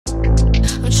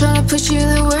tryna put you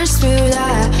in the worst mood.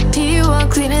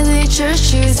 P1 cleaner than church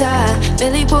shoes.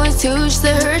 Billy boys too, just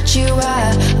to hurt you.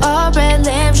 All red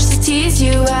lamb just to tease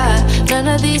you. None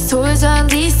of these toys on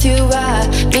lease to.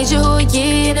 Made your whole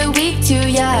year in a week too.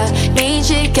 Main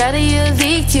chick out of your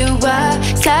league too.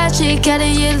 Side chick out of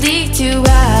your league too.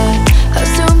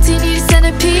 House so empty, need a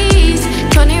centerpiece.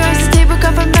 20 rocks of table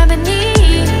cut from ebony.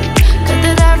 Cut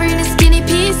that ivory into skinny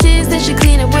pieces. Then she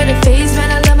clean it with her face,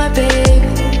 man, I love my babe.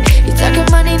 You talking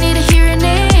money, need a hearing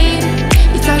aid.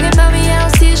 You talking about me, I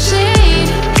don't see a shade.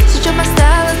 Switch up my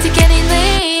style, I'll take any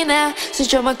lane.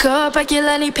 Switch up my cup, I get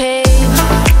money paid.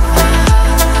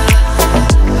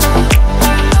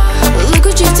 Look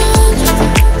what you've done.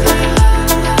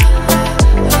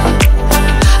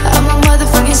 I'm a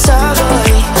motherfucking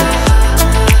starboy.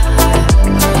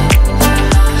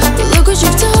 Look what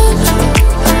you've done.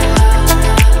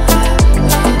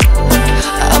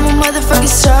 I'm a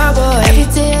motherfucking starboy. Every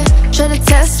day, try to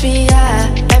test me,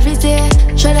 every day,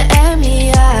 try to end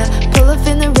me, pull up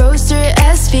in the roadster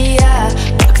SV,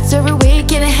 pockets overweight,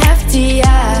 getting hefty,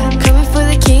 coming for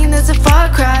the king, that's a far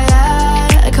cry,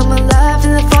 I come alive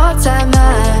in the fall time,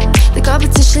 the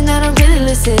competition, I don't really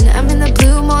listen, I'm in the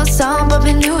blue mall song, but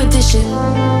a new edition,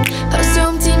 I'm so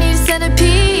empty, need a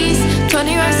centerpiece,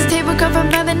 20 rocks of table cut from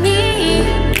ebony,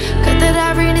 cut that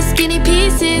ivory into skinny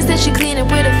pieces, then she clean it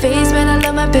with her face, man, I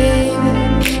love my babe.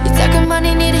 You talking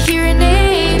money, need a hearing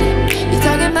aid. You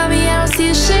talking about me, I don't see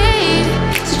a shade.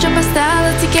 Switch up my style,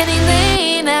 I'll take any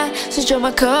lane. Switch up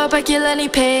my cup, I get money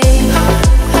paid.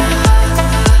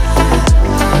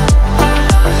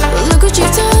 Look what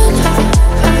you've done.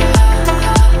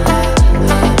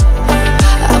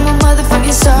 I'm a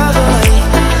motherfucking starboy.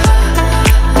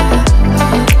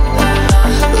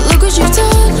 Look what you've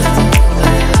done.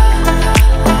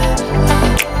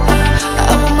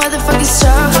 I'm a motherfucking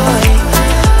starboy.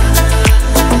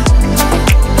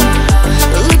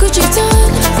 Look what you've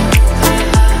done.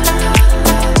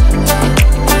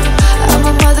 I'm a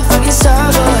motherfucking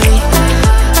starboy.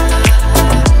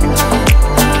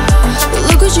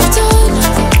 Look what you've done.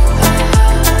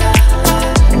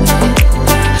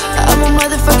 I'm a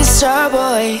motherfucking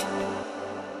starboy.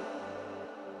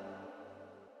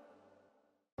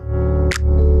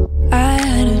 I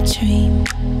had a dream.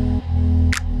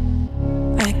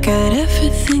 I got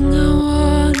everything I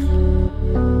want.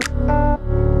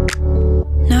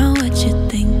 Now what you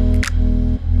think?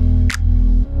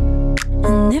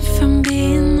 And if I'm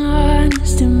being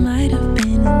honest, it might have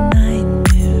been a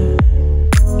nightmare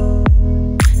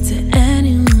to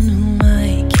anyone who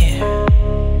might care.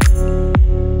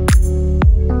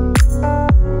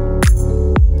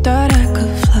 Thought I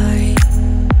could fly,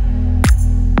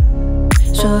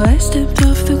 so I stepped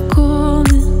off the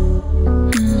golden.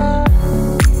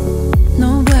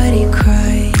 Nobody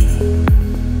cried.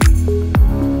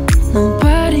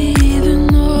 Nobody even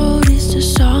noticed. I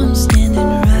saw him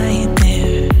standing right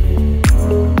there.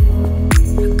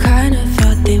 I kinda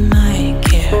thought they might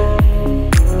care.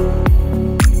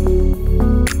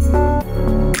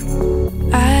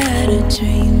 I had a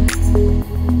dream.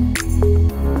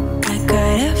 I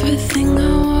got everything I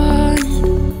wanted,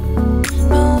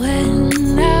 but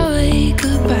when I wake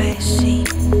up I see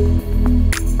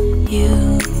you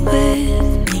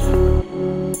with me,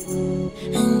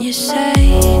 and you say,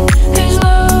 as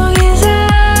long as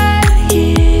I'm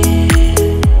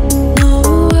here, no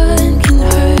one can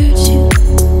hurt you.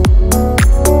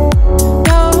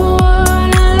 Don't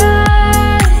wanna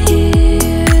lie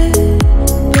here,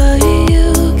 but you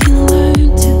can learn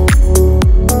to.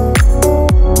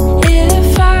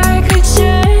 If I could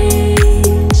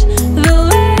change the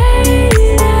way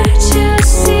that you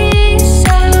see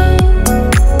yourself,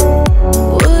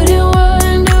 wouldn't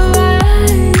wonder why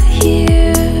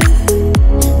here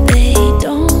they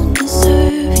don't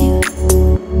deserve you.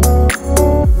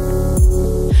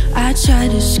 I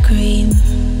tried to scream,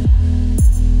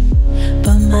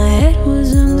 but my head was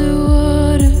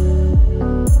underwater.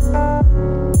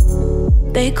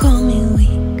 They call me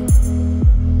weak,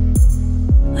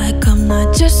 like I'm not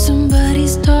just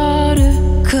somebody's daughter.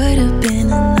 Could have been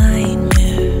a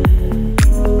nightmare,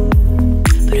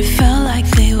 but it felt like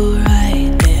they were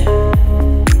right there.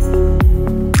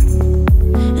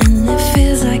 And it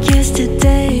feels like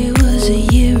yesterday was a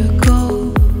year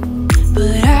ago,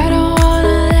 but I don't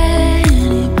wanna let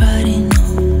anybody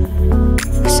know,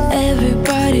 'cause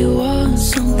everybody wants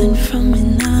something from me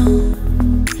now,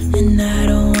 and I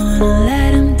don't wanna let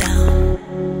them down.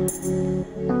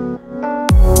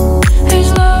 As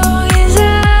long as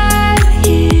I'm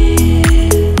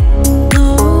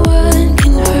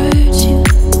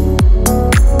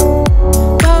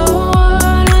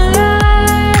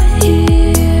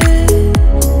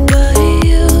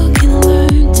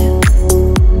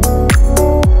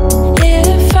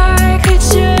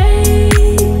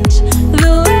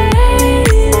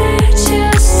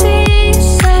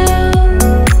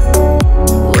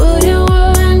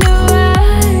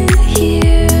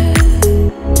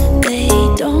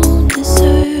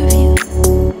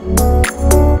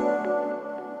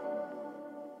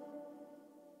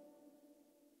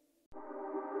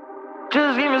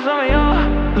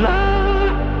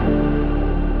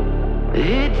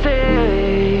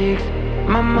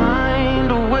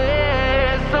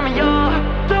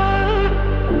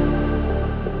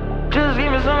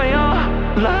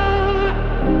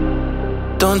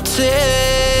Don't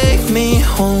take me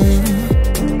home.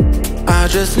 I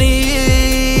just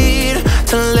need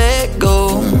to let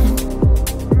go.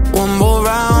 One more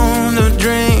round of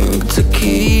drink to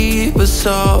keep us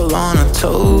all on our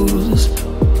toes.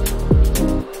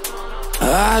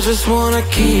 I just wanna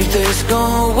keep this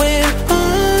going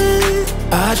on.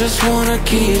 I just wanna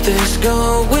keep this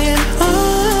going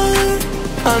on.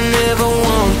 I never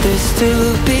want this to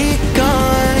be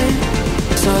gone.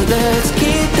 So let's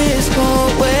keep this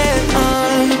going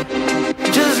on.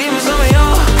 Just give me some of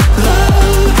your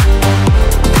love.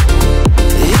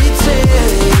 It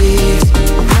takes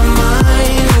my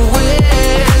mind away.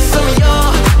 Some of your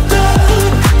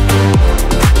love.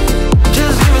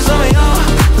 Just give me some of your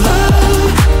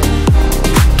love.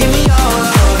 Give me all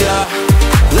of your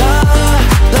love,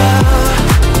 love.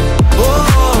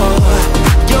 Oh,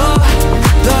 your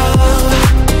love.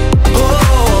 Oh,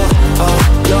 oh,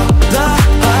 your love.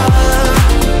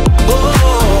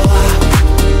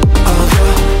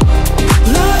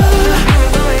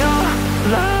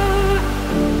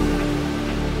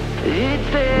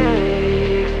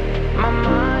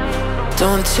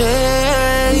 Don't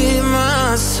take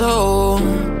my soul.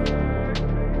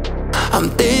 I'm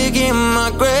digging my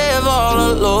grave all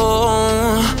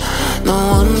alone. No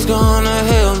one's gonna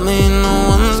help me, no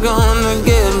one's gonna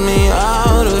get me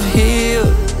out of here.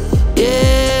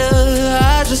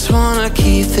 Yeah, I just wanna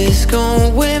keep this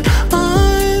going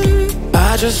on.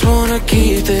 I just wanna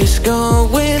keep this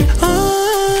going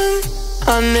on.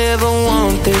 I never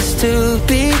want this to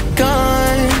be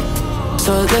gone.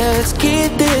 So let's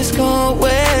keep this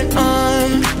going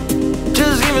on.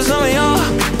 Just give me some of your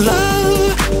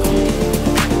love.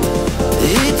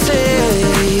 It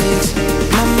takes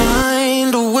my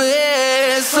mind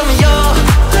away. Some of your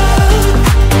love.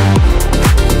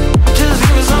 Just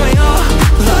give me some of your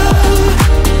love.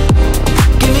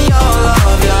 Give me all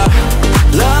of your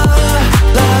love,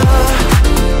 love.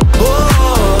 Oh,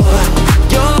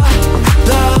 your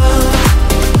love.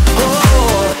 Oh,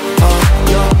 oh,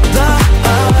 your love.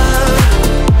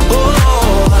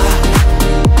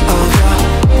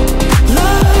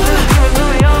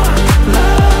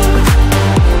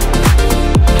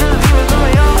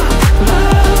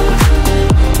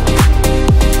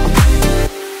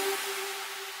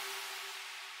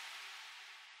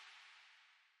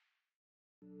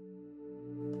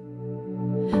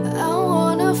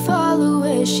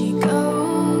 She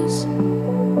goes.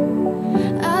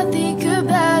 I think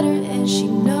about her and she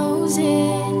knows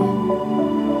it.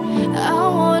 I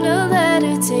wanna let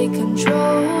her take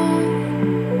control.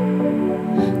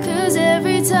 'Cause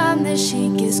every time that she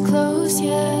gets close,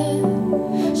 yeah,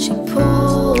 she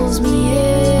pulls me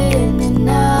in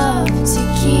enough to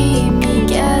keep me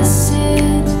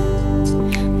guessing.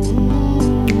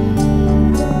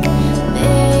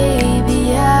 Maybe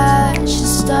I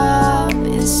should stop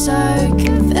and start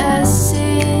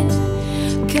confessing,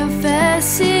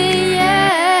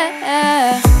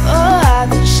 yeah. Oh, I've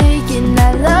been shaking.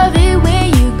 I love it when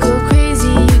you go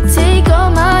crazy. You take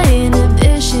all my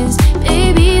inhibitions.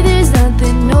 Baby, there's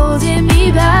nothing holding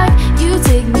me back. You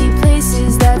take me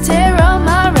places that tear up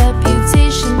my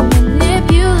reputation,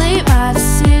 manipulate my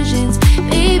decisions.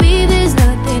 Baby, there's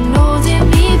nothing holding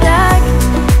me back.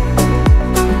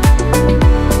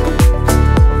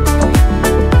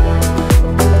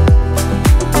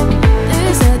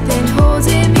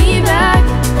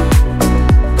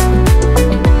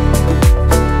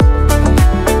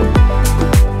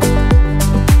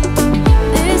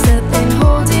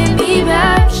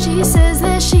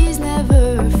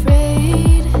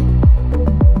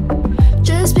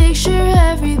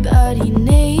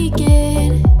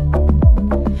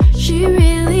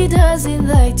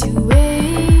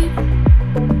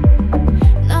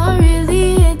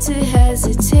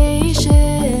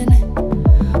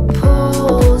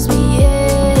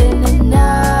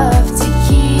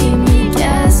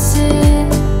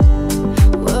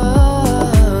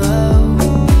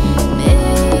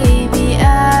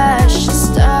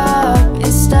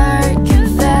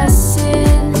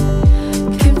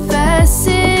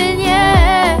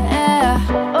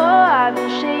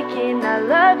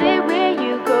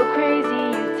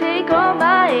 Take all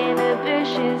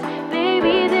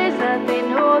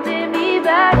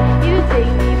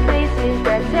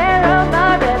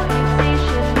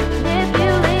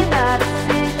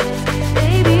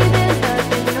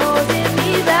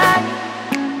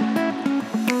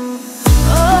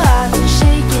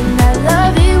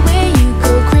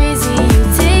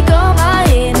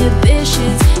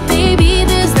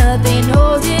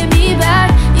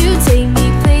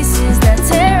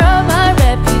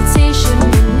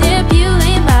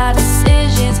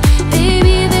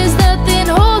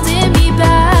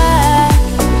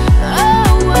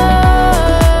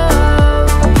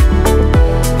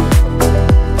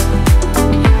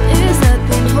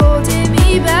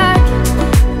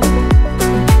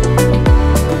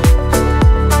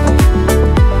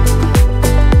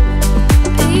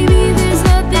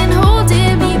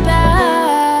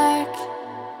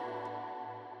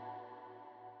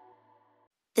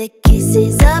the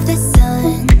kisses of the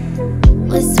sun.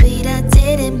 Was sweet, I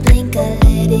didn't blink, I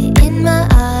let it in my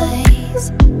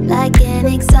eyes. Like an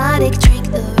exotic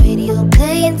drink, the radio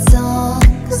playing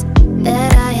songs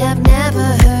that I have never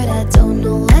heard, I don't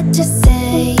know what to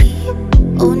say.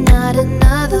 Oh, not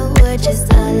another word,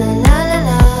 just la la la la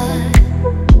la.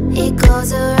 It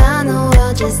goes around the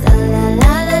world, just la la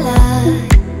la la la.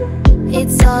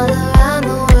 It's all around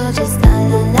the world, just la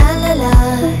la la la la.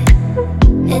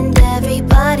 And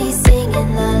everybody's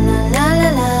singing la la la la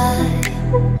la.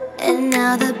 And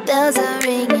now the bells are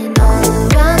ringing all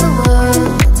around the world.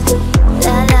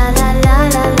 La la la la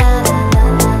la la la la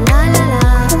la la la.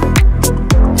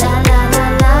 La la la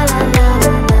la la la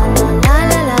la la la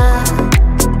la la.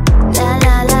 La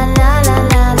la la la la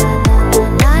la la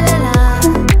la la la.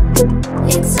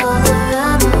 It's all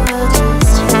around the world,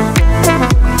 just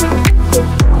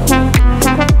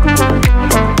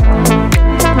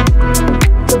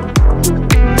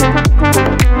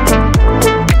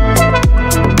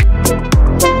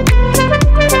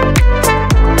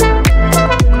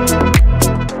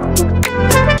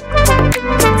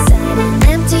inside an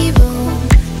empty room.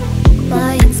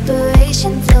 My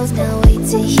inspiration flows, now wait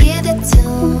to hear the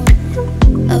tune.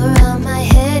 Around my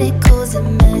head it goes a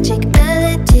magic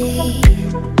melody.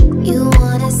 You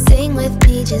wanna sing with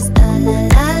me, just la la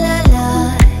la la la.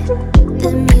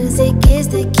 The music is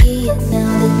the key and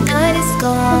now the night is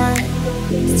gone.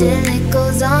 Still it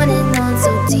goes on and on,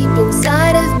 so deep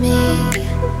inside of me.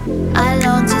 I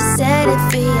long to set it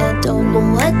free, I don't know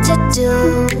what to do.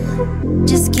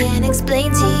 Just can't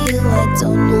explain to you, I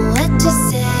don't know what to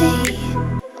say.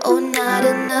 Oh, not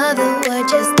another word,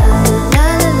 just la la la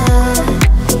la la.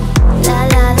 La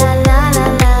la la la la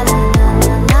la la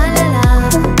la la la la.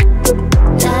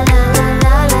 La la la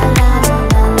la la la la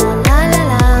la la la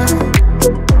la.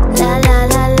 La la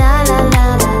la la la la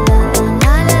la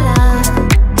la la la.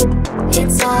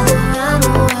 It's all around the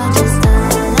world, just la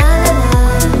la la la la.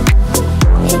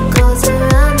 It goes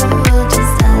around the world,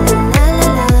 just la la la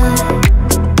la la.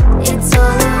 It's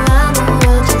all around the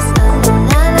world, just la la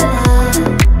la la la.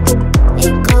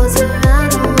 It goes around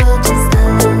the world, just la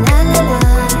la la la la.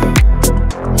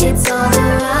 It's all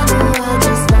around the world,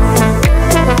 just la la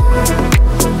la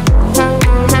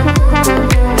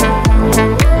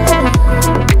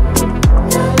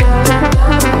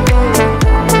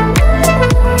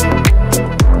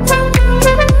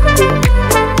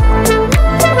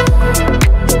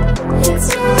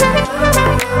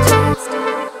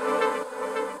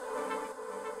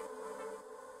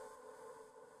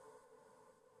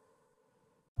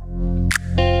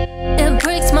It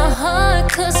breaks my heart,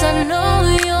 'cause I know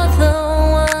you're the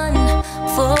one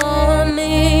for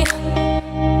me.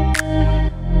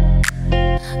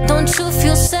 Don't you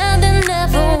feel sad? There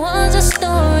never was a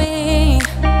story,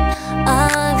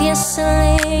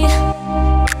 obviously.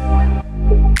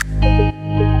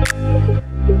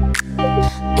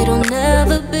 It'll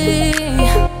never be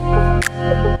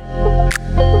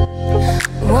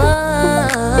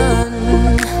one.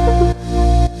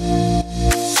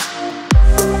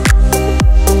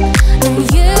 And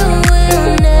you will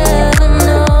never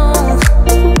know,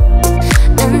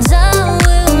 and I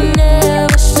will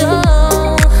never show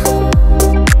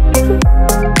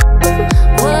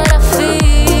what I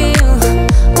feel,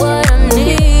 what I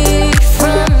need.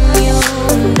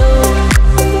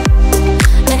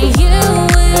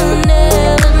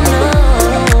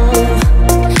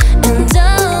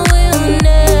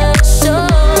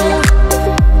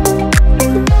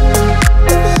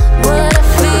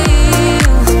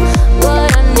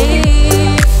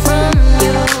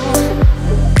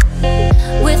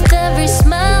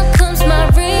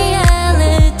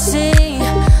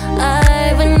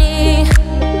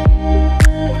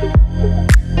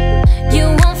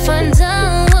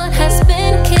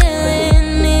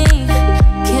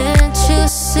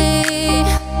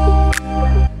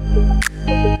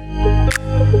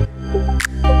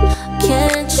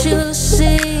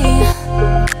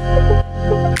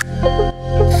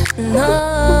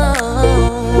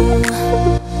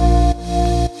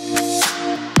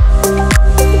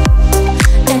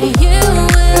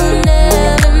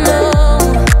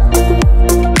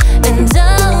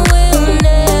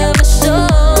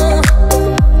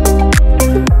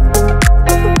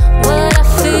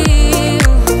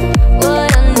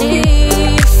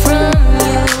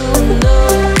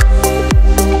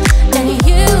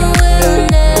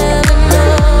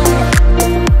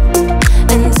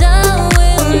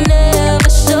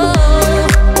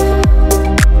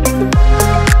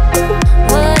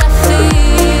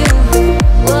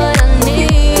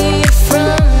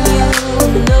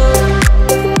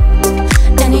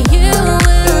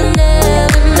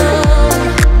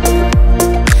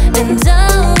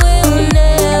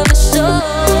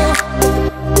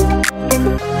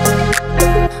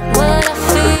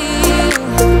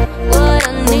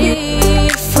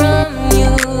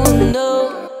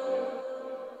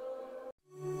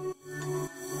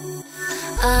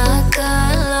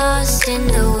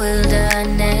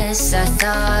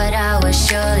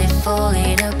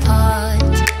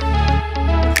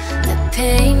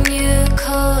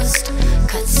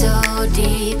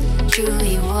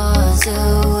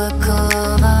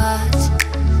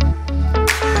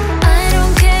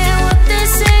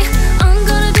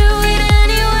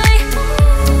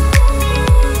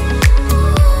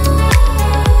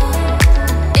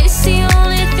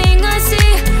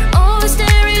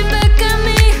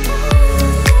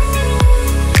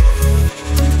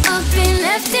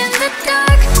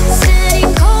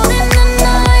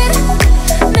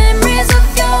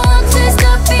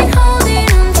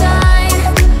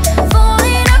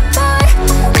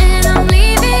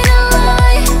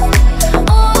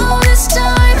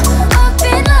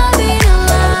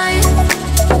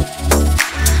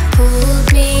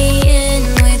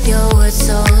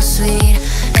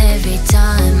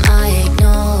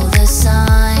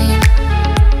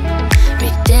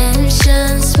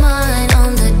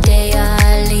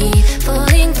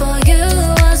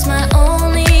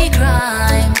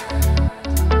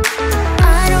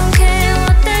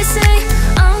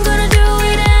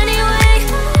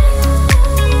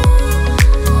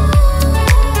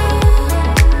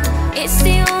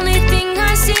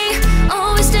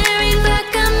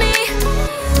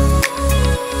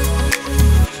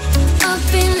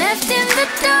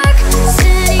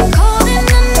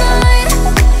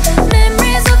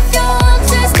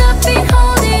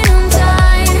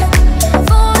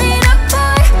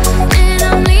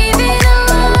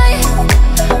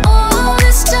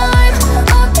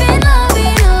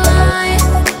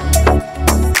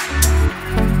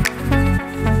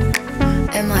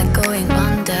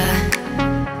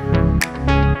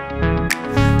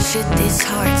 should this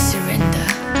heart surrender?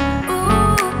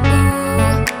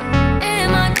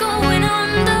 Am I going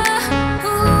under?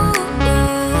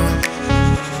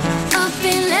 I've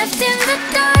been left in the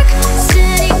dark,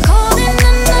 sitting cold in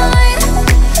the night.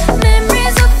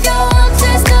 Memories of your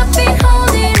taste I've been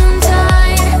holding on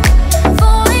tight.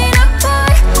 Falling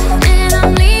apart, and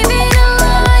I'm leaving a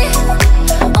lie.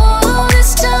 All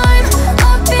this time,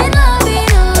 I've been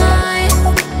loving a lie.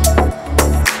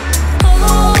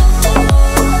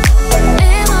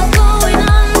 Am I going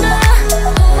under?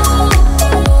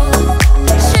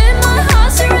 Should my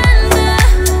heart surrender?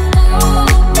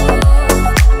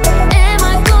 Am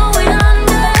I going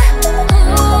under?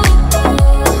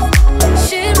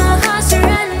 Should my heart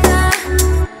surrender?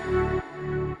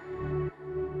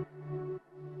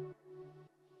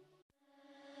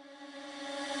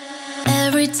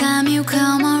 Every time you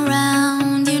come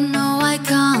around, you know I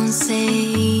can't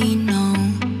say no.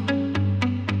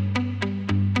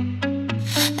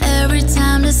 Every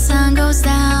time the sun goes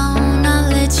down, I'll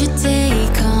let you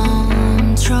take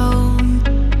control.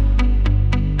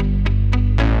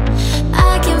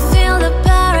 I can feel the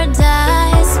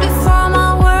paradise before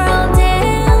my world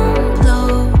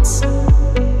implodes.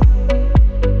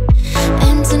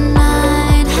 And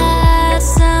tonight had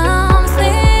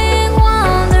something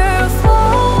wonderful.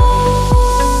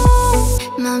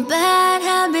 My bad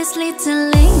habits lead to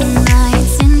late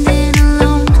nights, ending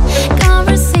alone.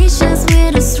 Conversations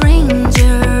with a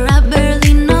stranger I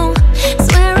barely know.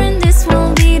 Swearing this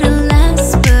will be the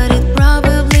last, but it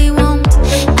probably won't.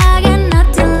 I got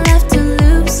nothing left to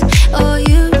lose or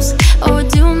use, or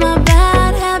do my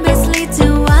bad habits lead to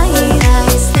white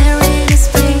eyes there in his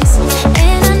face?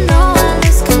 And I know I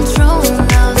lose control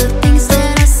of the things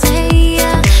that I say. I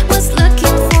was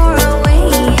looking for a way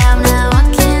out, now I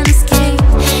can't escape.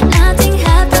 Nothing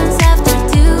happens after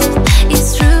two.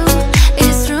 It's true,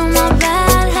 my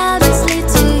bad habits lead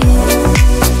to you.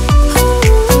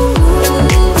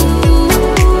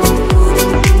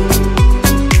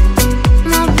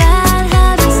 My bad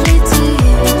habits lead to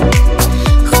you.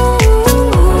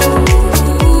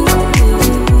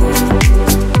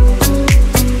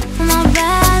 My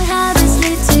bad habits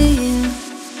lead to you.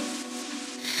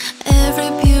 Every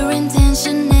pure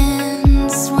intention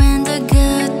ends when the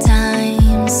good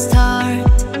times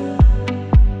start.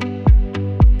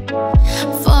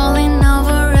 Falling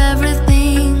over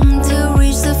everything to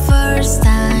reach the first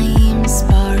time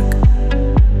spark.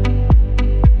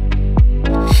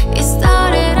 It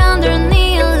started under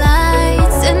neon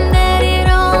lights and then it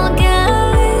all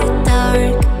got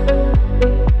dark.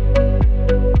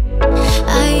 I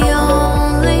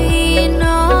only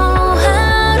know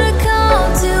how to go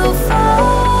too far.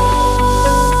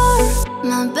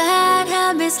 My bad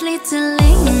habits lead to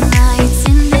late nights,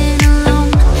 ending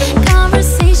alone.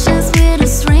 Conversations with a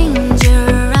stranger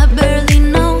I barely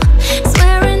know.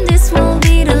 Swearing this will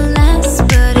be the last,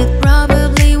 but it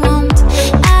probably won't.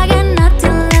 I got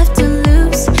nothing left to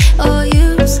lose or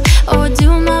use, or do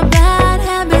my bad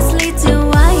habits lead to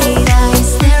white eyes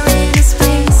there in his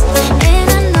face? And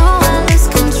I know I lose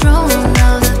control of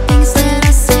the things that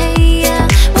I say. I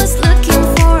was looking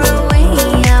for a way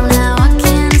out, now I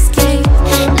can't escape.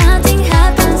 Nothing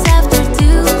happens after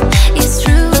two. It's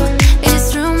true,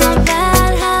 my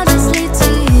bad habits lead to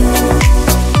you.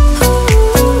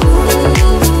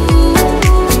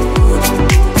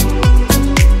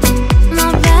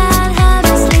 My bad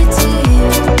habits lead to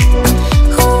you.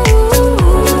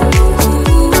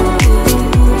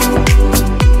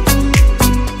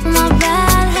 My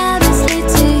bad habits lead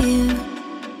to you.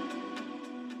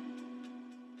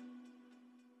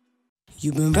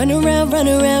 You've been running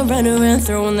around,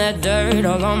 throwing that dirt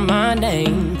all on my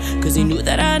name. Cause you knew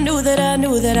that I knew that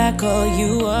I called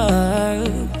you up.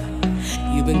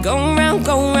 You've been going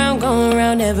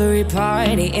round every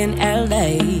party in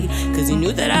LA. Cause you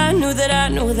knew that I knew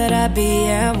that I'd be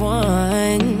at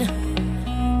one.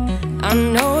 I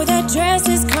know that dress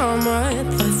is karma,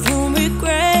 perfume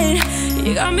regret.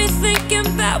 You got me thinking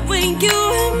about when you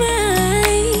were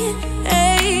mine.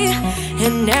 Hey.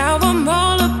 And now I'm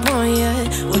all upon you,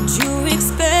 what you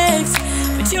expect?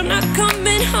 But you're not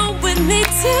coming home with me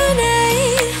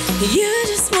tonight. You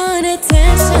just want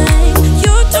attention,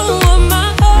 you don't want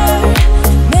my heart.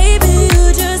 Maybe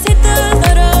you just hate the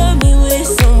thought of me with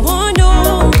someone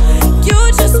new. You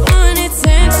just want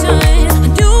attention, I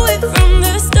knew it from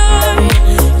the start.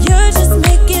 You're just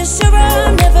making sure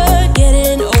I'm never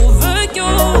getting over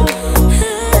you.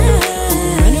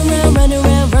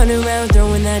 Run around,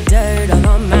 throwing that dirt all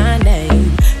on my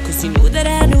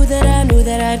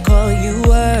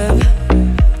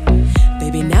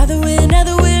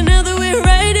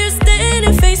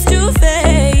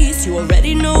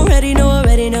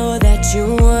already know that you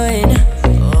would.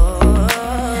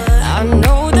 I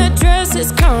know that dress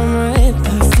is karma,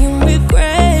 perfume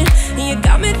regret. You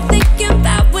got me thinking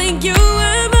about when you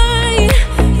were mine.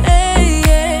 Hey,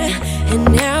 yeah.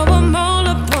 And now I'm all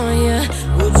upon you.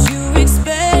 What you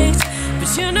expect?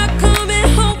 But you're not coming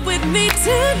home with me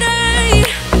tonight.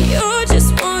 You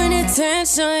just want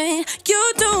attention.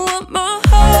 You don't want my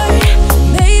heart.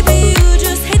 Maybe you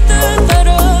just hate the thought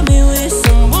of me with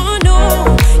someone new.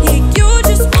 Yeah, you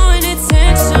just want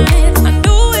attention. I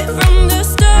knew it from the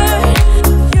start.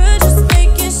 You're just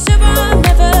making sure I'm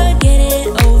never getting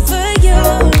over you.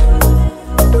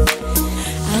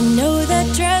 I know that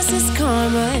dress is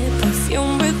karma,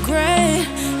 perfume regret.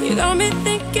 You got me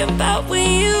thinking about when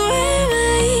you were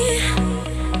mine.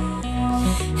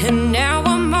 And now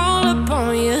I'm all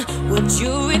upon you. What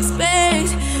you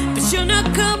expect? But you're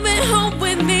not coming home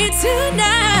with me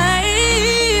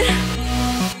tonight.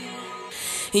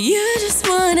 You just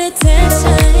want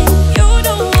attention. You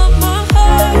don't want my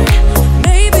heart.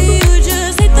 Maybe you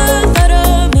just hate the thought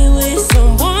of me with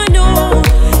someone new.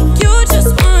 You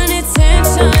just want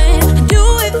attention. I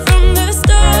knew it from the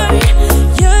start.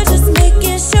 You're just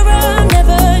making sure I'm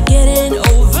never getting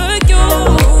over you.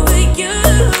 Over you.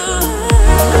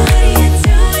 What are you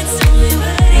doing to me?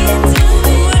 What are you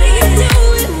doing? What are you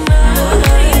doing now?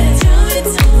 What are you doing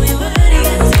to me? What are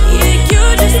you doing? Yeah, you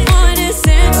just want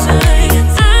attention.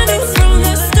 I knew from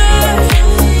the start.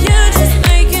 You're just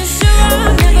making sure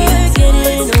I'm never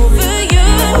getting over you.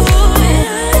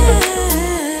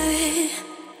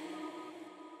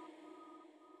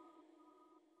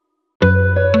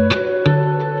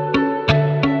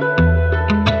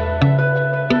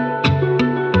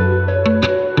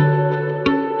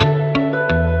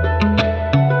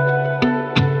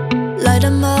 Light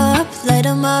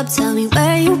 'em up, tell me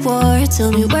where you were,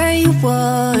 tell me where you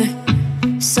were.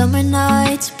 Summer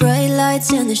nights, bright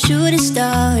lights and the shooting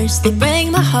stars, they break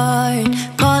my heart.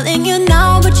 Calling you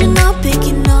now, but you're not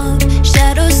picking up.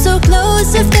 Shadows so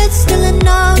close, if that's still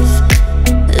enough.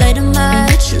 Light a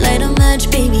match,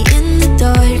 baby, in the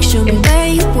dark. Show me where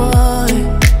you were.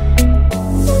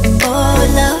 Oh,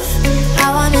 love,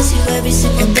 how I miss you every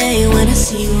single day when I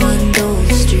see you on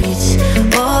those streets.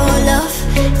 Oh, love,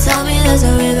 tell me there's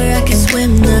a river I can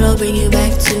swim that'll bring you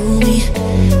back to me.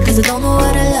 Cause I don't know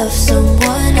how to love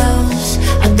someone else.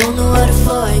 I don't know how to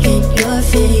forget your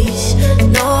face.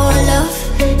 No, love,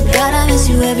 God, I miss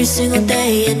you every single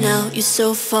day. And now you're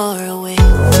so far away.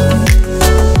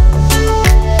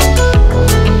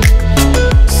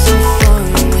 So far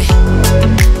away.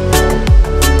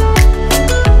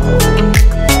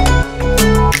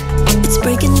 It's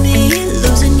breaking me,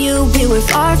 losing you. We were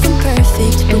far from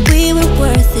perfect, but we were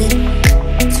worth it.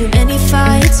 Too many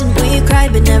fights and we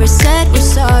cried but never said we're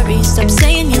sorry. Stop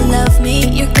saying you love me.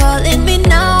 You're calling me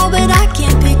now but I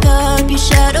can't pick up. Your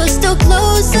shadow's still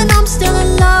close and I'm still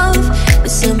in love.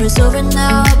 But summer's over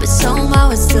now, but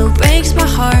somehow it still breaks my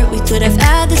heart. We could have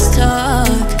had this talk.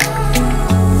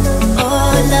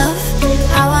 Oh, love,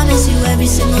 how I miss you every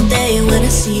single day when I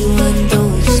see you on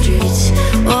those streets.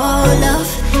 Oh, love,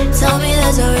 tell me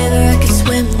there's a river I can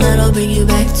swim that'll bring you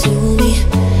back to me.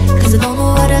 Cause I don't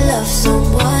know how to love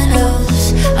someone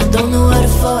else. I don't know how to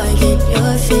forget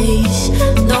your face.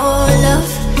 No, love,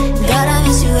 God, I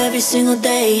miss you every single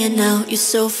day. And now you're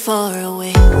so far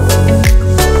away.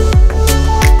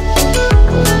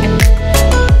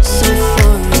 So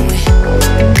far away.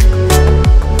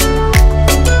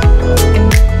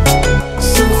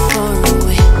 So far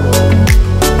away.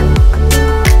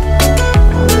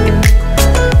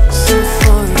 So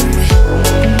far away.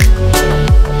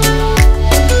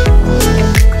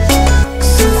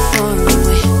 So far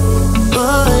away.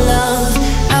 Oh, love,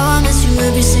 how I miss you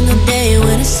every single day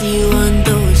when I see you on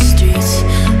those streets.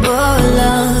 Oh,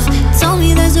 love, tell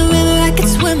me there's a river I can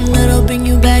swim that'll bring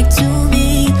you back to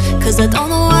me. Cause I don't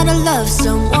know how to love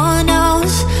someone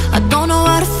else. I don't know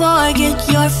how to forget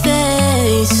your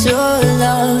face. Oh,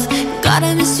 love, God,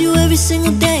 I miss you every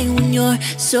single day when you're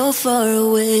so far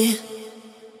away.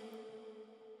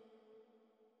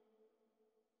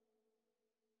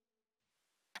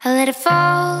 I let it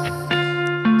fall,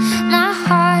 my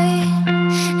heart,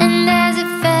 and as it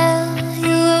fell,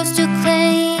 you rose to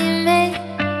claim it.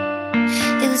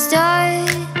 It was dark,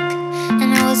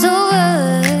 and I was over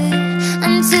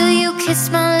until you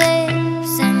kissed my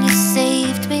lips and you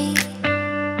saved me.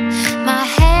 My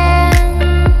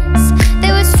hands,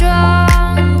 they were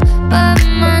strong, but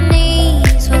my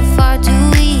knees were far too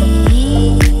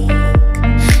weak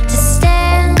to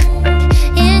stand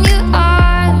in your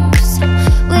arms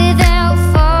without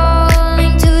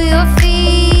falling to your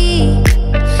feet.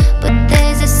 But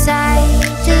there's a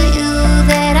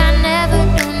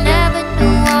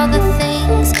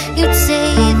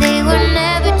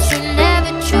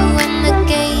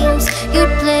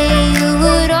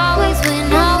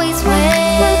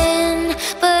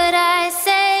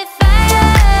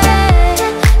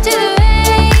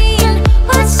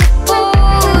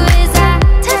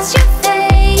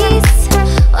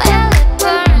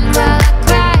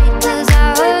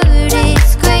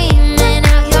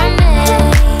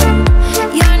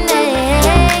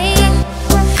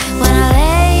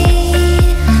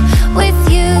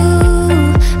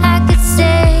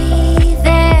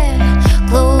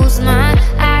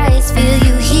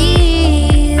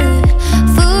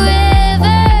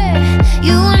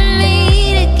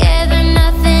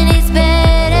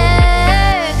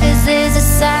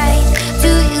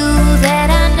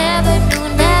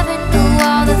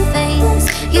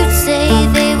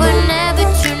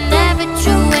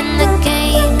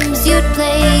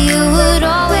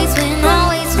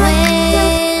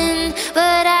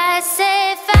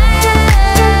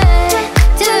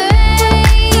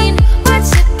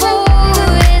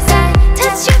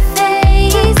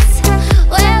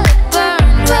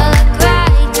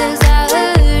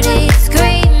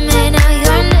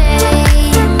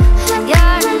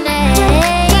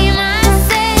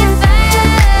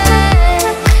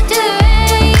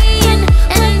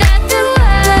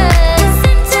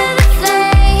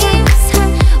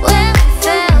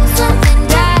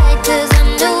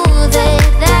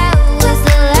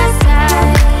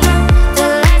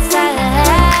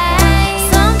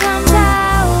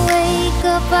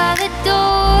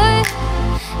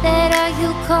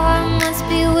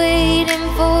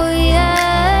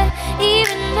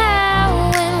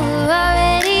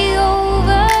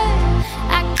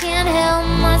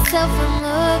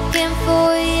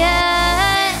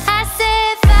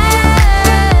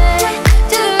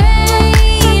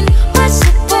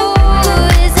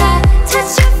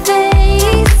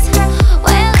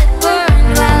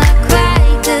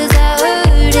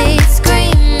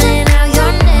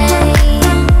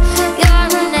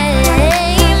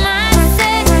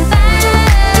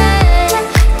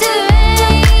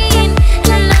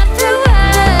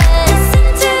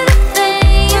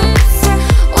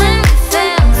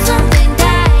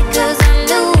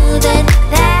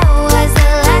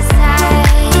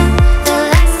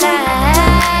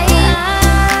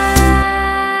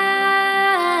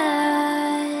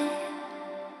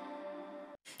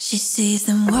She sees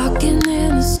them walking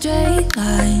in a straight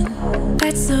line.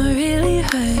 That's not really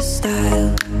her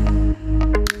style.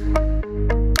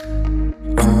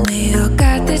 And they all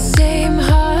got the same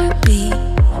heartbeat,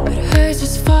 but hers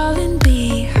was falling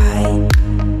behind.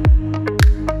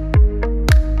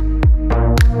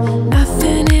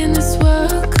 Nothing in this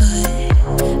world could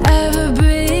ever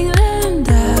bring them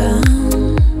down.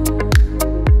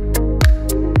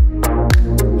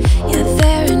 Yeah,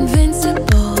 they're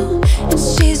invincible, and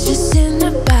she's just in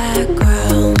the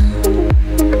background.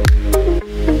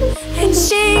 And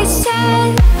she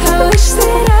said, I wish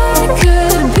that I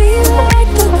could be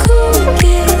like the cool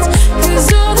kids, 'cause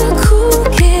all the cool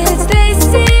kids, they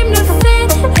seem to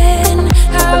fit in.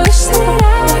 I wish that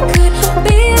I could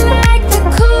be like the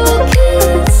cool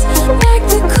kids, like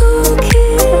the cool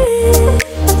kids.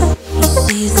 He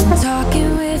sees them talking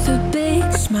with a big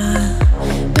smile,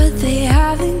 but they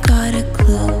haven't got a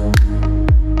clue.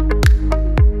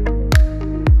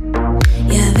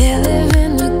 Yeah, they're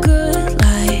living a good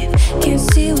life, can't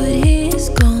see what he's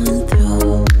going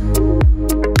through.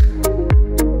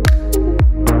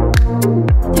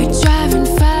 They're driving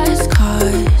fast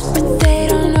cars, but they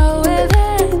don't know where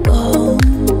they're going.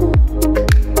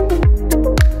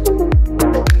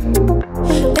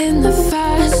 In the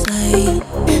fast lane,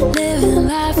 living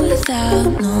life without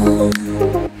knowing.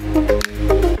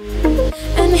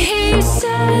 And he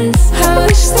says, I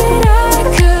wish that I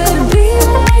could be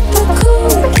like the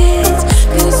cool kids,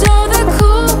 'cause all the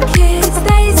cool kids,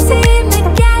 they seem to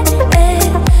get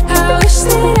it. I wish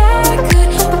that I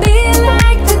could be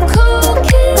like the cool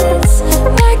kids,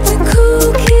 like the cool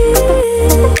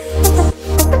kids.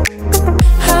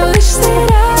 I wish that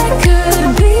I could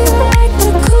be like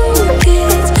the cool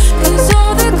kids, 'cause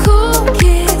all the cool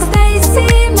kids, they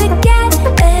seem to get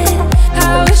it.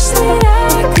 I wish that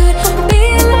I could be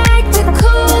like the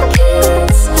cool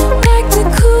kids, like the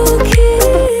cool kids.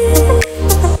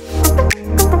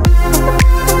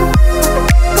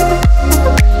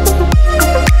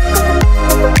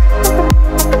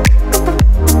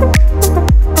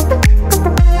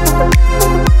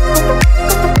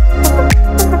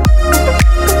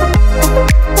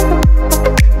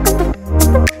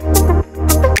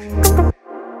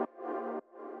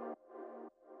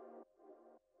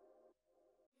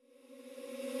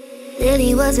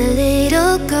 Lily was a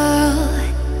little girl,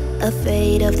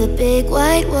 afraid of the big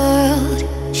wide world.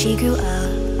 She grew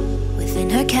up within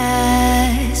her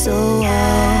castle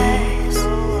walls.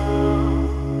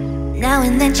 Now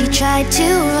and then she tried to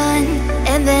run,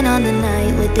 and then on the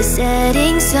night with the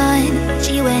setting sun,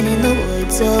 she went in the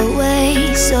woods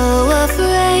away, so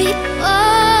afraid,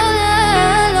 all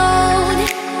alone.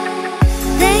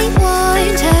 They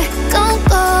warned her, don't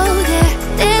go there,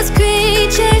 there's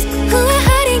creatures who are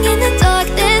hiding in the dark.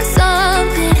 Then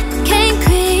something came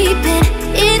creeping,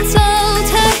 it told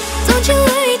her, don't you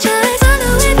worry, just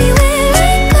follow everywhere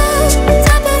I go.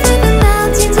 Top of the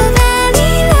mountains or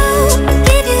valley low,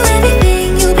 give you everything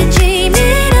you've been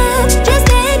dreaming of. Just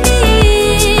let me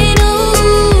in,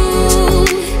 oh.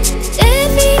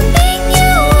 Everything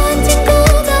you want and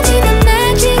gold, I'll be the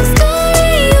magic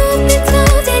story you've been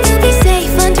told, and you'll be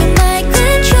safe under my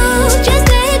control. Just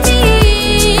let me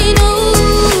in, oh.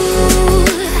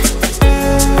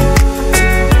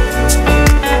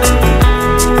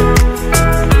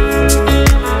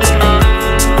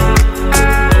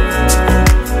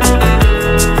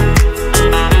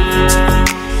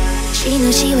 She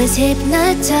knew she was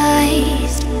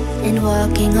hypnotized and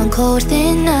walking on cold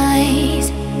thin ice.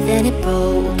 Then it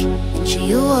broke and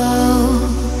she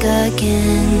awoke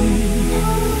again.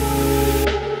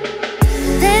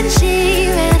 Then she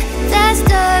ran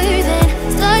faster than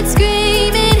started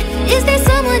screaming, is there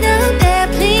someone out there?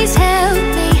 Please help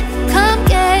me, come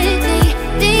get me.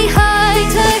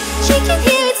 Behind her, she can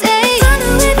hear it say,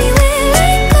 follow everywhere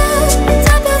I go.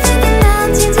 Top of the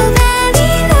mountains or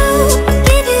valley low,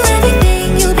 give you everything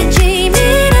you've been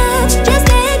dreaming of. Just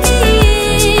let me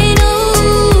in,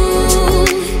 oh.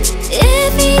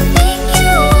 Everything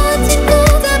you want and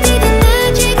gold, I'll be the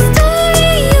magic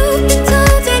story you've been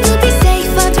told, and you'll be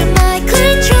safe under my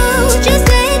control. Just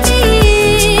let me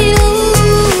in, oh.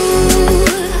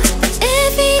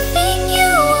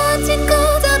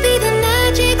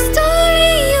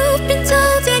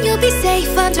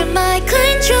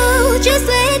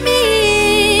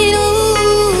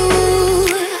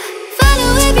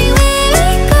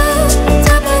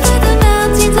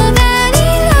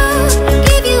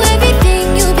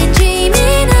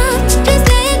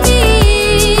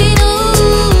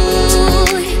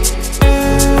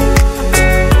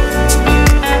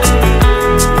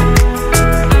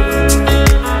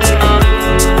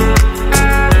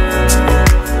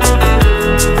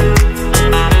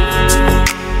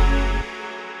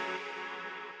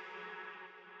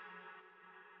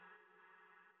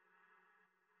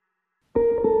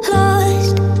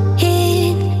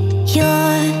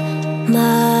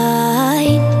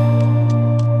 mine.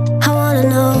 I wanna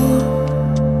know,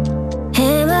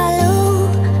 am I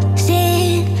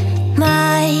losing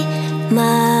my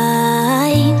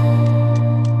mind?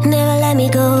 Never let me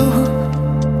go.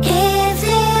 If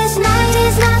this night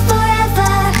is not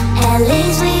forever, at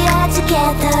least we are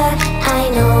together. I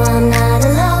know I'm not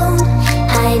alone,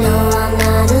 I know I'm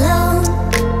not alone.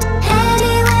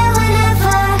 Anywhere,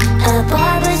 whenever,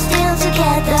 apart but still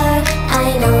together. I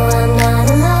know I'm not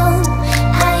alone,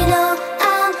 I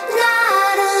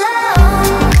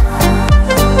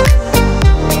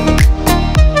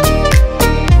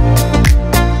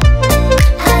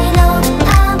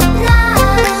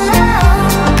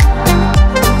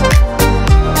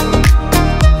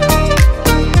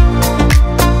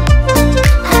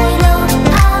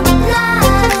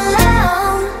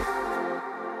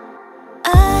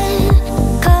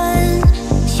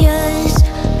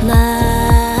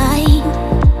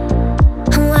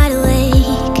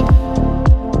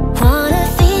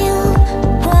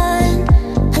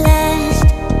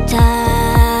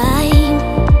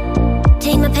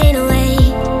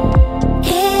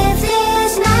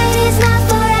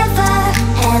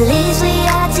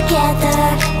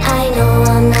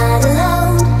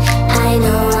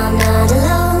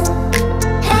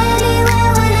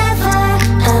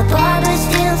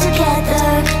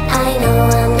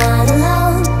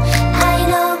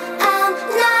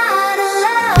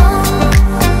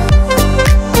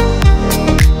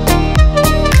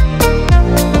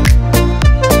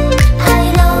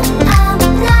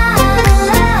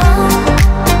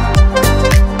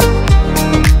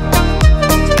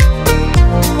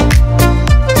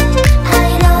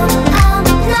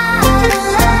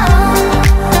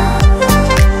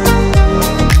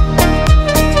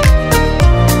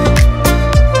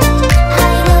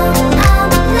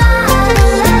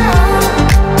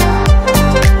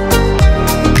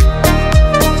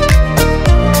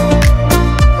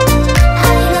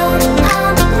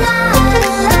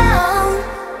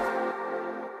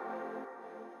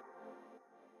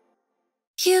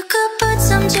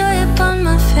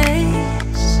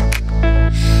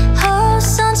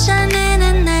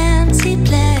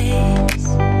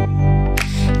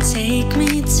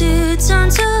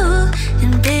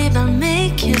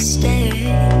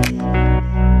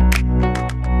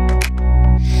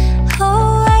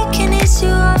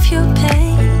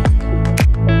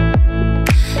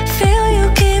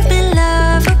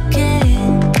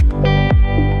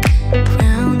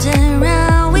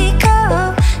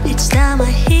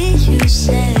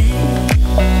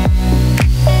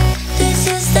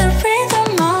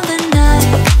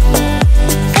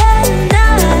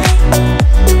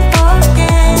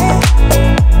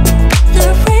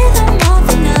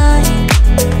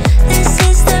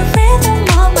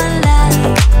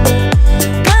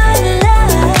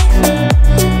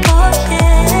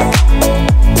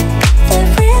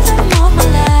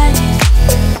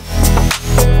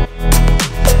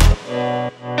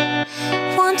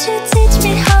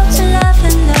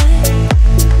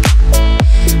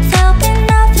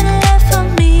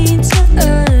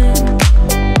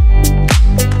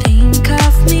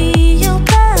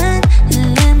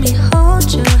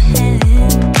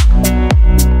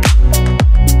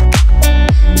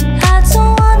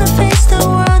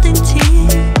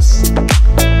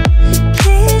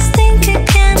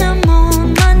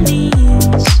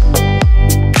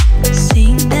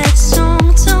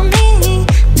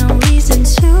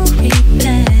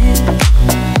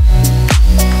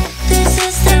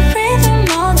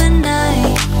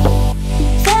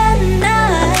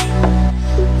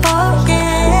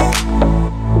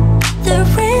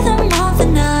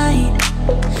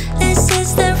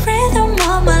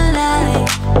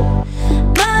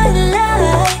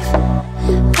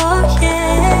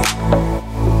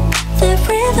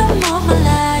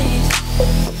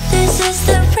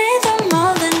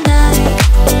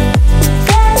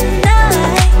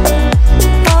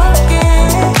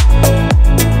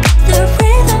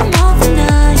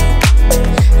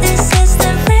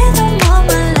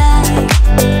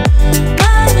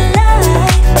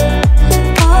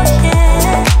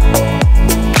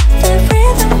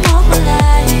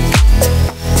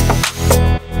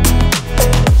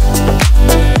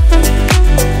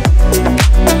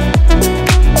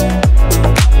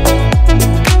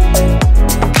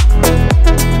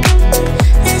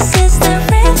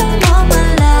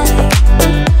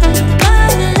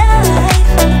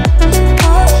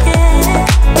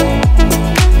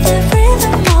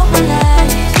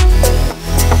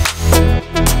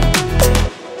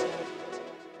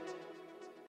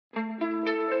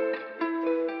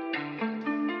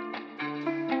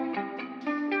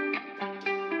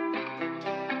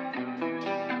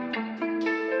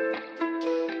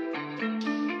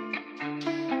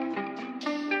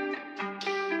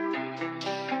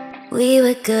We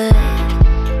were good,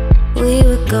 we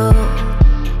were gold.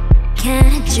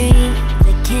 Kind of dream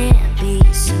that can't be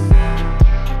so.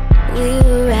 We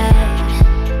were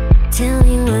right till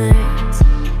we weren't.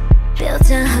 Built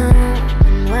a home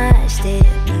and watched it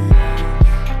burn.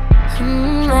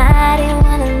 I didn't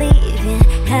wanna leave you,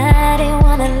 I didn't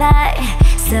wanna lie.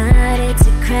 Started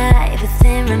to cry, but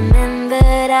then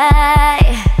remembered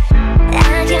I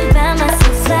can buy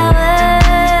myself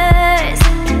flowers,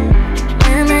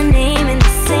 write my name in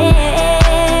the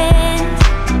sand,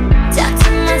 talk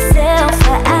to myself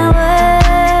for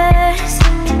hours,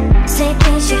 say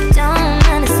things you don't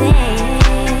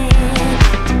understand.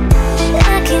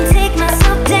 I can take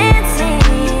myself dancing,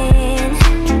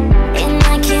 and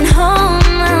I can hold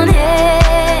my own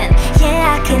hand.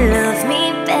 Yeah, I can love me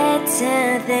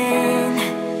better than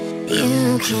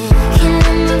you can. Can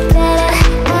love me better,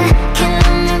 I can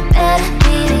love me better,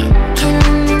 baby. Can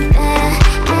love me better,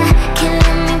 I can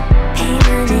love me. Paint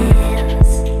my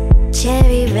nails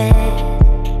cherry red,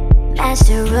 match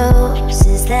the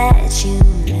roses that you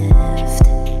left.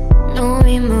 No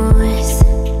remorse,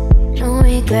 no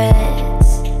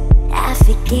regrets. I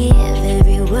forgive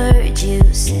every word you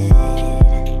said.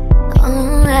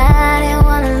 Oh, I didn't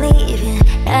wanna leave you,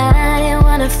 I didn't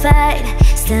wanna fight.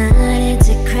 Started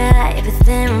to cry, but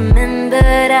then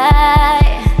remembered I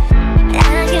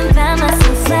can buy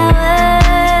myself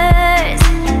flowers,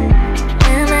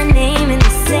 write my name in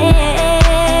the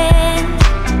sand,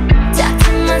 talk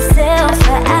to myself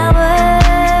for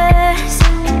hours,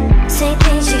 say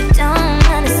things you don't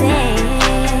understand.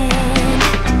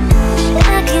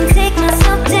 I can take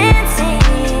myself dancing,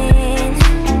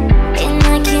 and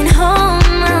I can hold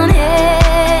my own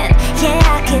hand. Yeah,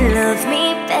 I can love me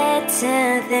better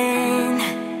than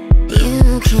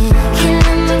you can. Can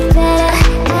love me better,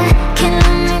 I can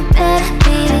love me better,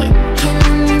 baby. Can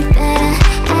love me better,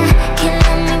 I can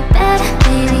love me better,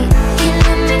 baby. Can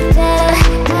love me better,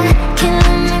 I can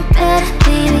love me better,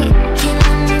 baby. Can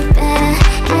love me better,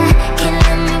 I can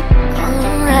love me.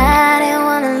 Oh, I didn't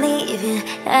wanna leave you,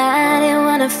 I didn't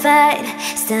wanna fight.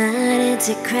 Started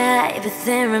to cry, but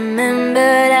then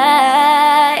remembered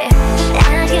I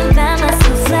can buy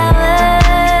myself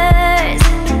flowers,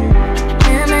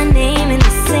 write my name in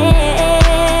the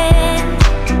sand,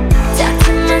 talk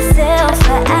to myself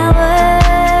for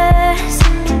hours,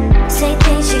 say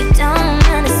things you don't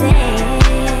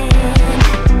understand.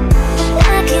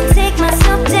 I can take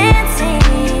myself dancing,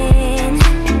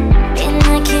 and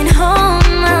I can hold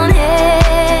my own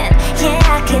hand. Yeah,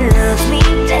 I can love me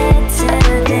better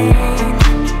than.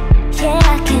 Yeah,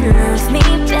 I can love me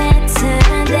better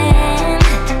than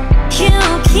you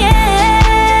can.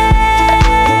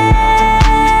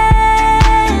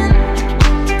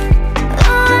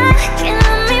 Oh, I can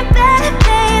love me better,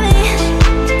 baby.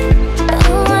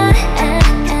 Oh, I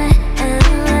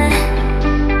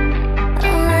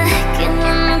can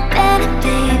love me better,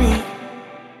 baby.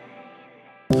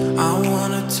 I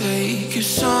wanna take you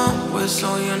somewhere so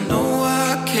you know I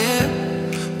care,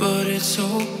 but it's so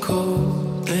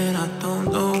cold and I don't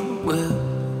know where.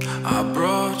 I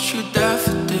brought you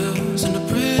daffodils in the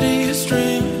prettiest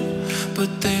string, but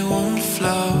they won't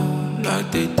flower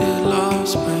like they did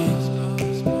last spring.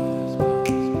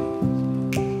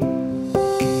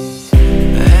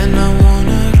 And I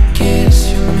wanna kiss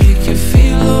you, make you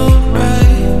feel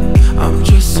alright. I'm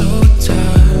just so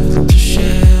tired to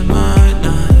share my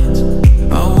nights.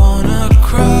 I wanna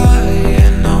cry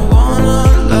and I wanna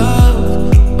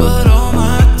love, but all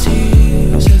my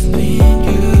tears have been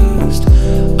used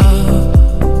up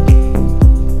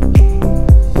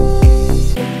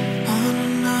on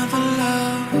another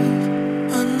love,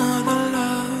 another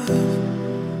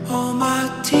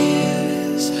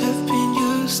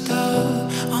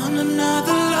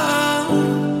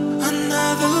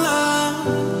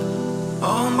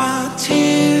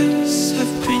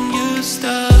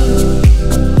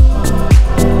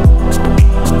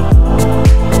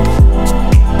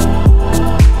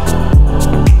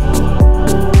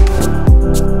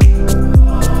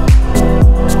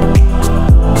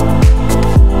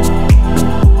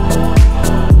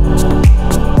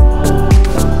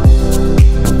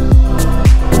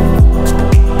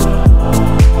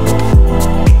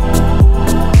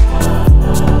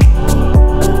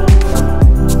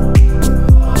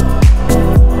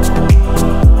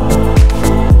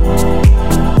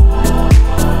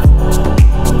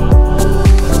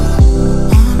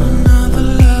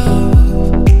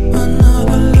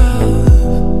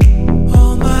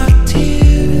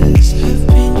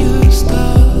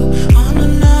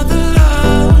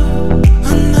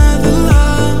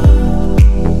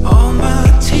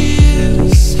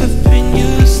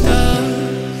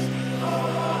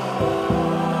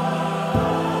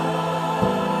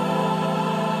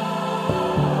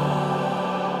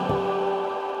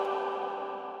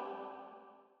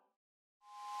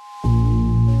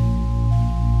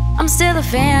still a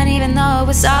fan even though it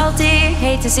was salty.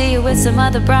 Hate to see you with some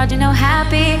other broad, you know,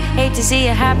 happy. Hate to see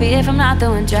you happy if I'm not the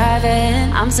one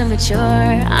driving. I'm so mature,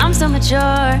 I'm so mature,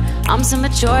 I'm so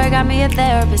mature. Got me a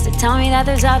therapist to tell me that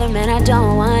there's other men I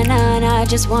don't want none. I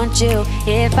just want you.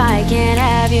 If I can't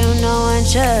have you, no one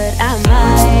should. I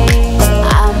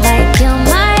might kill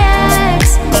my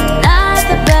ex. Not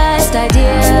the best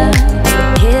idea.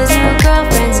 His new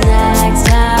girlfriend's next.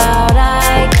 How'd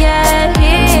I get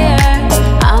here?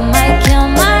 I might kill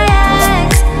my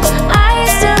ex. I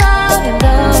still love him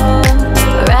though.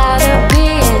 Rather be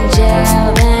in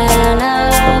jail than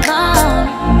alone.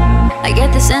 I get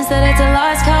the sense that it's a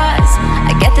lost cause.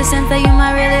 I get the sense that you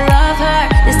might really love her.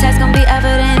 This text gon' be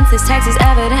evidence, this text is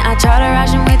evident. I try to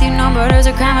ration with you, no murders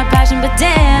or crime or passion. But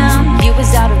damn, you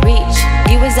was out of reach.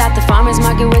 You was at the farmer's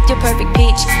market with your perfect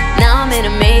peach. Now I'm in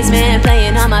amazement,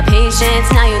 playing on my patience.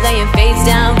 Now you're laying face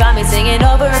down, got me singing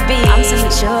over a beat. I'm so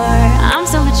mature, I'm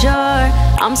so mature,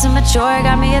 I'm so mature.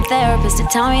 Got me a therapist to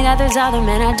tell me that there's other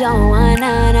men I don't want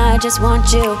none. I just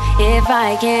want you. If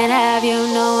I can't have you,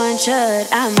 no one should.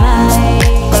 I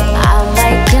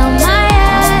might kill my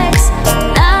ex.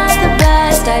 Not the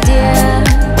best idea.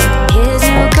 His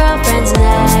new girlfriend's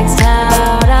next.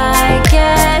 How'd I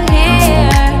get here?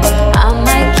 I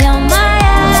might kill my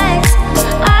ex.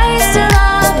 I still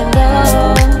love him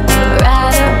though.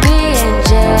 Rather be in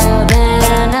jail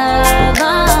than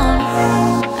alone.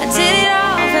 I did it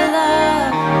all for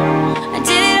love. I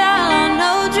did it all on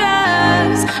no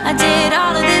drugs. I did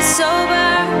all of this sober.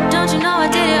 Don't you know I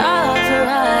did it all for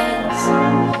us?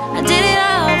 I did it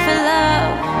all for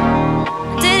love.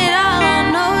 I did it all on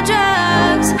no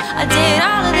drugs. I did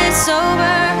all of this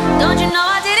sober. Don't you know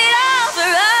I did it all for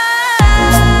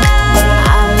us?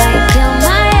 I might kill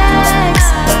my ex.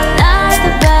 Not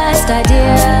the best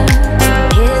idea.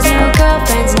 His new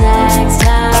girlfriend's next.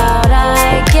 How'd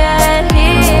I get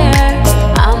here?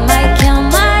 I might kill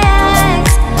my ex.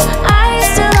 I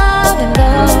still love him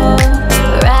though.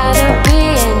 Rather be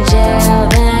in jail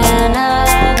than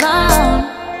alone.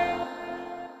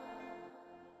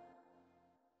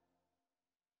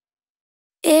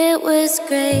 It was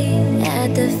great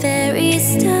at the very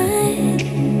start.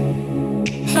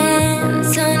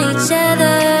 Hands on each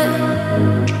other.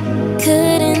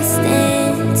 Couldn't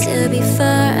stand to be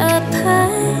far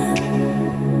apart.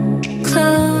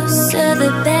 Closer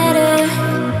the better.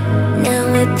 Now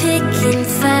we're picking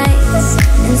fights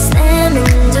and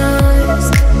slamming doors.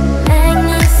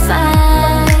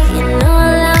 Magnifying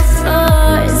all our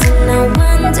flaws. And I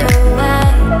wonder why.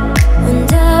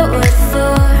 Wonder what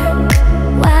for.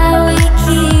 Why we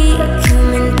keep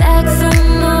coming back for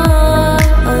more.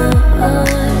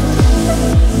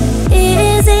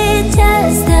 Is it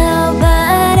just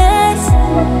about us?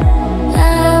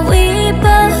 Are we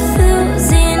both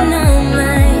losing our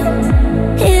minds?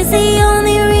 Is the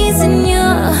only reason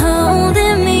you're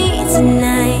holding me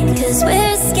tonight? 'Cause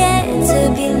we're scared to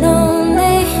be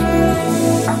lonely.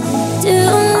 Do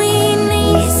we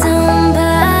need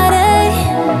somebody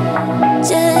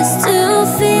just to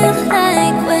feel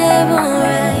like we're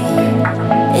alright?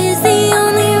 Is the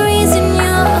only reason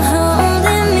you're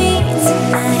holding me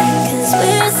tonight? 'Cause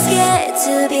we're scared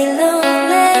to be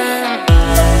lonely.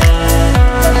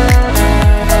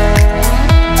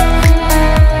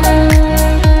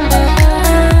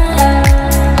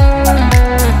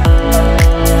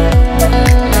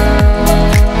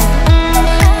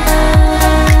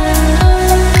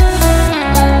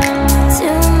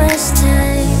 Too much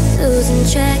time losing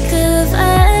track of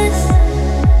us.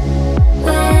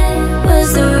 Where was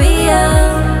the real?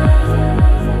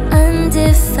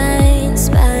 Undefined,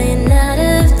 spying out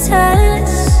of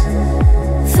touch.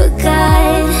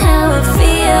 Forgot how it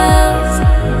feels.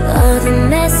 All the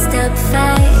messed up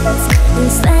fights and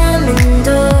slamming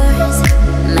doors.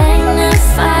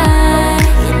 Magnifying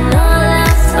all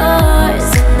our flaws.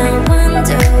 And I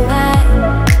wonder why.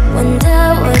 Wonder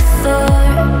what for.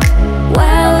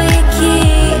 Why we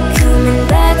keep coming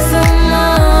back for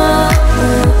more.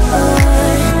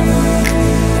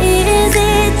 Is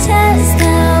it just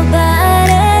about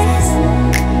us?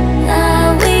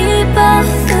 Are we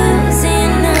both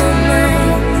losing our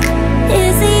minds?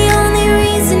 Is the only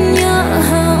reason you're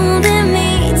holding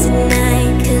me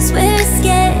tonight? 'Cause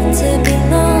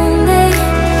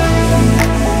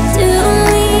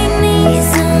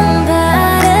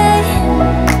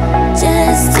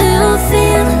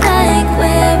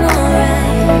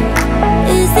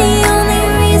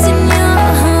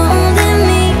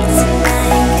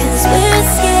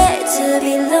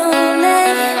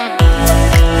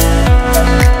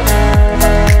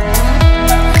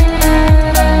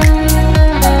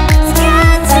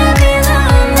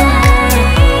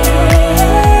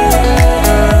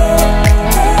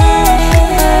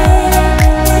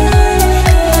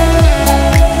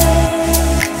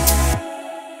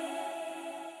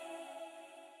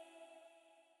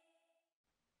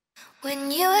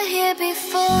When you were here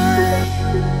before,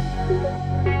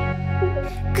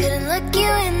 couldn't look you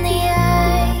in the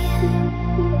eye.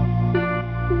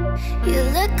 You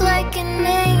look like an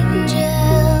angel.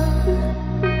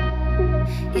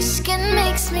 Your skin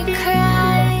makes me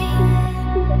cry.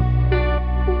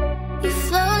 You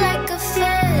flow like a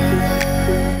feather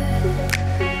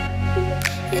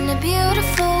in a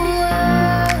beautiful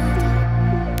world.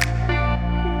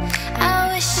 I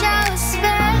wish I was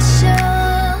special.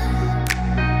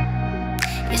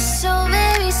 You're so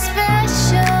very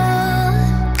special.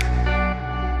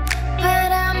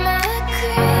 But I'm a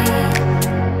creep.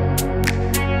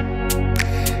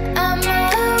 I'm a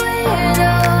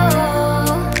weirdo.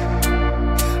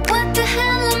 What the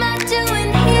hell am I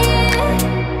doing here?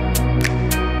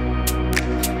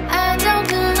 I don't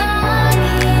belong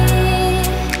here.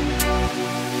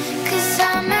 'Cause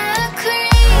I'm a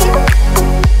creep.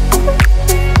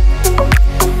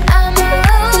 I'm a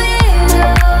weirdo.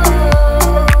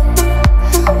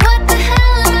 What the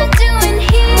hell am I doing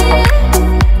here?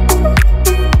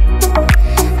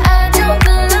 I don't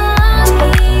belong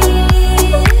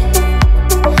here.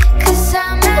 'Cause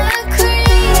I'm a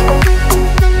creep.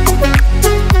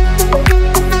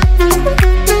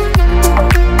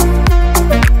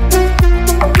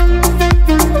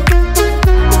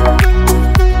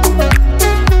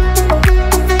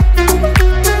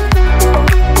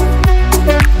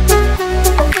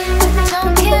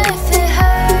 Don't care if it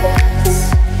hurts.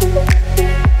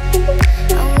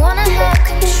 I wanna have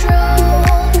control.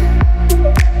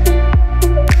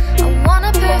 I want a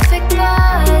perfect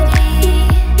body.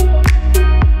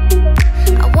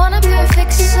 I want a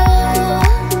perfect soul.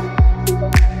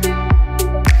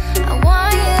 I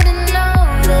want you to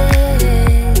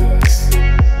notice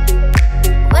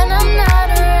when I'm not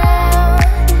around.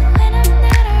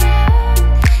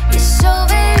 You're so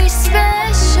very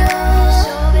special.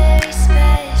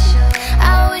 I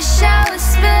wish I was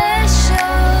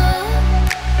special.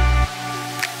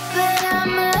 But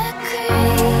I'm a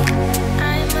creep.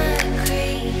 I'm a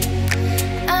creep.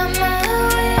 I'm a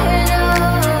weirdo.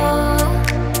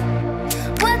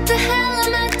 What the hell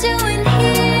am I doing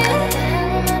here?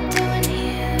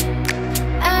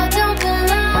 I don't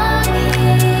belong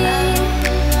here.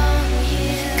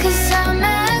 'Cause I'm a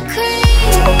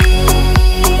creep.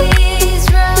 He's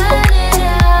running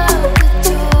out the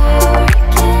door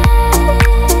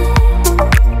again.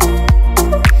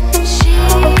 She's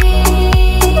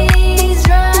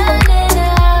running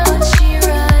out. She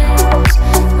runs.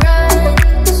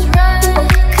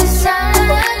 'Cause I'm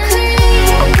a creep.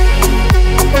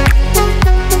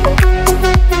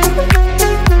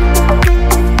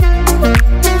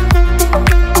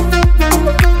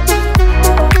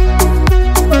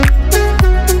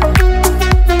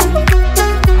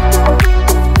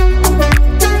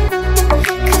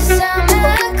 Cause I'm a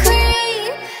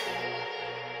creep.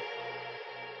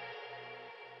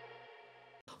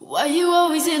 Why you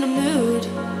always in a mood?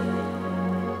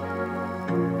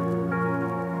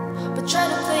 But try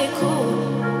to play it cool.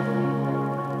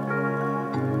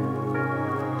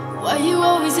 Why you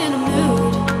always in a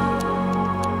mood?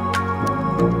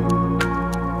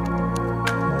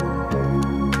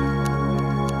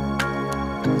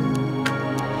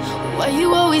 Why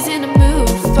you always in a mood?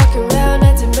 Fuck around,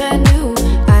 acting brand new.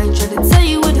 I ain't tryna tell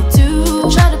you what to do.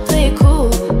 Try to play it cool.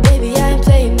 Baby, I ain't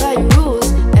playing by your rules.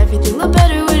 Everything look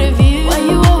better with a view. Why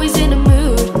you always in a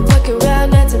mood? Fuck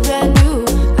around, acting brand new.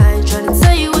 I ain't tryna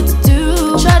tell you what to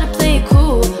do. Try to play it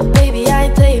cool. Baby, I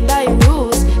ain't playing by your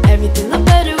rules. Everything look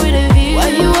better with a view. Why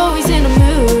you always in a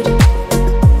mood?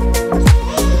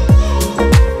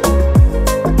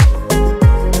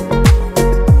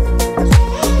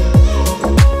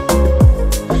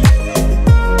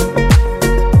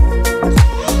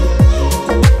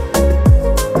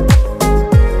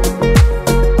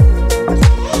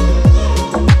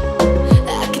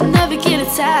 I can never get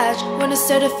attached. When I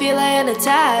start to feel I am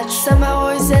attached, somehow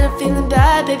always end up feeling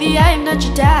bad. Baby, I am not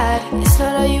your dad. It's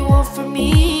not all you want from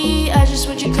me. I just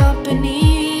want your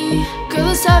company. Girl,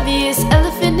 it's obvious,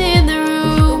 elephant in the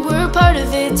room. We're a part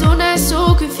of it, don't act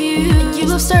so confused. You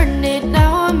love starting it,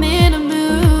 now I'm in a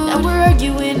mood. Now we're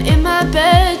arguing in my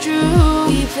bedroom.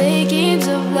 We play games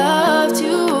of love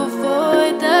to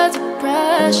avoid the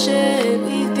depression.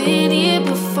 We've been here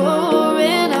before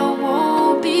and I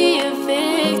won't be a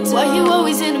victim. Why you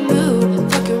always in a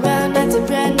mood? Fuck around, acting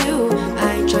brand new.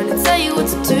 I ain't tryna tell you what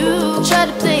to do. Try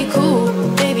to play it cool.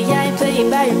 Baby, I ain't playing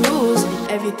by your rules.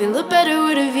 Everything look better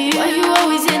with a view. Why you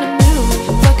always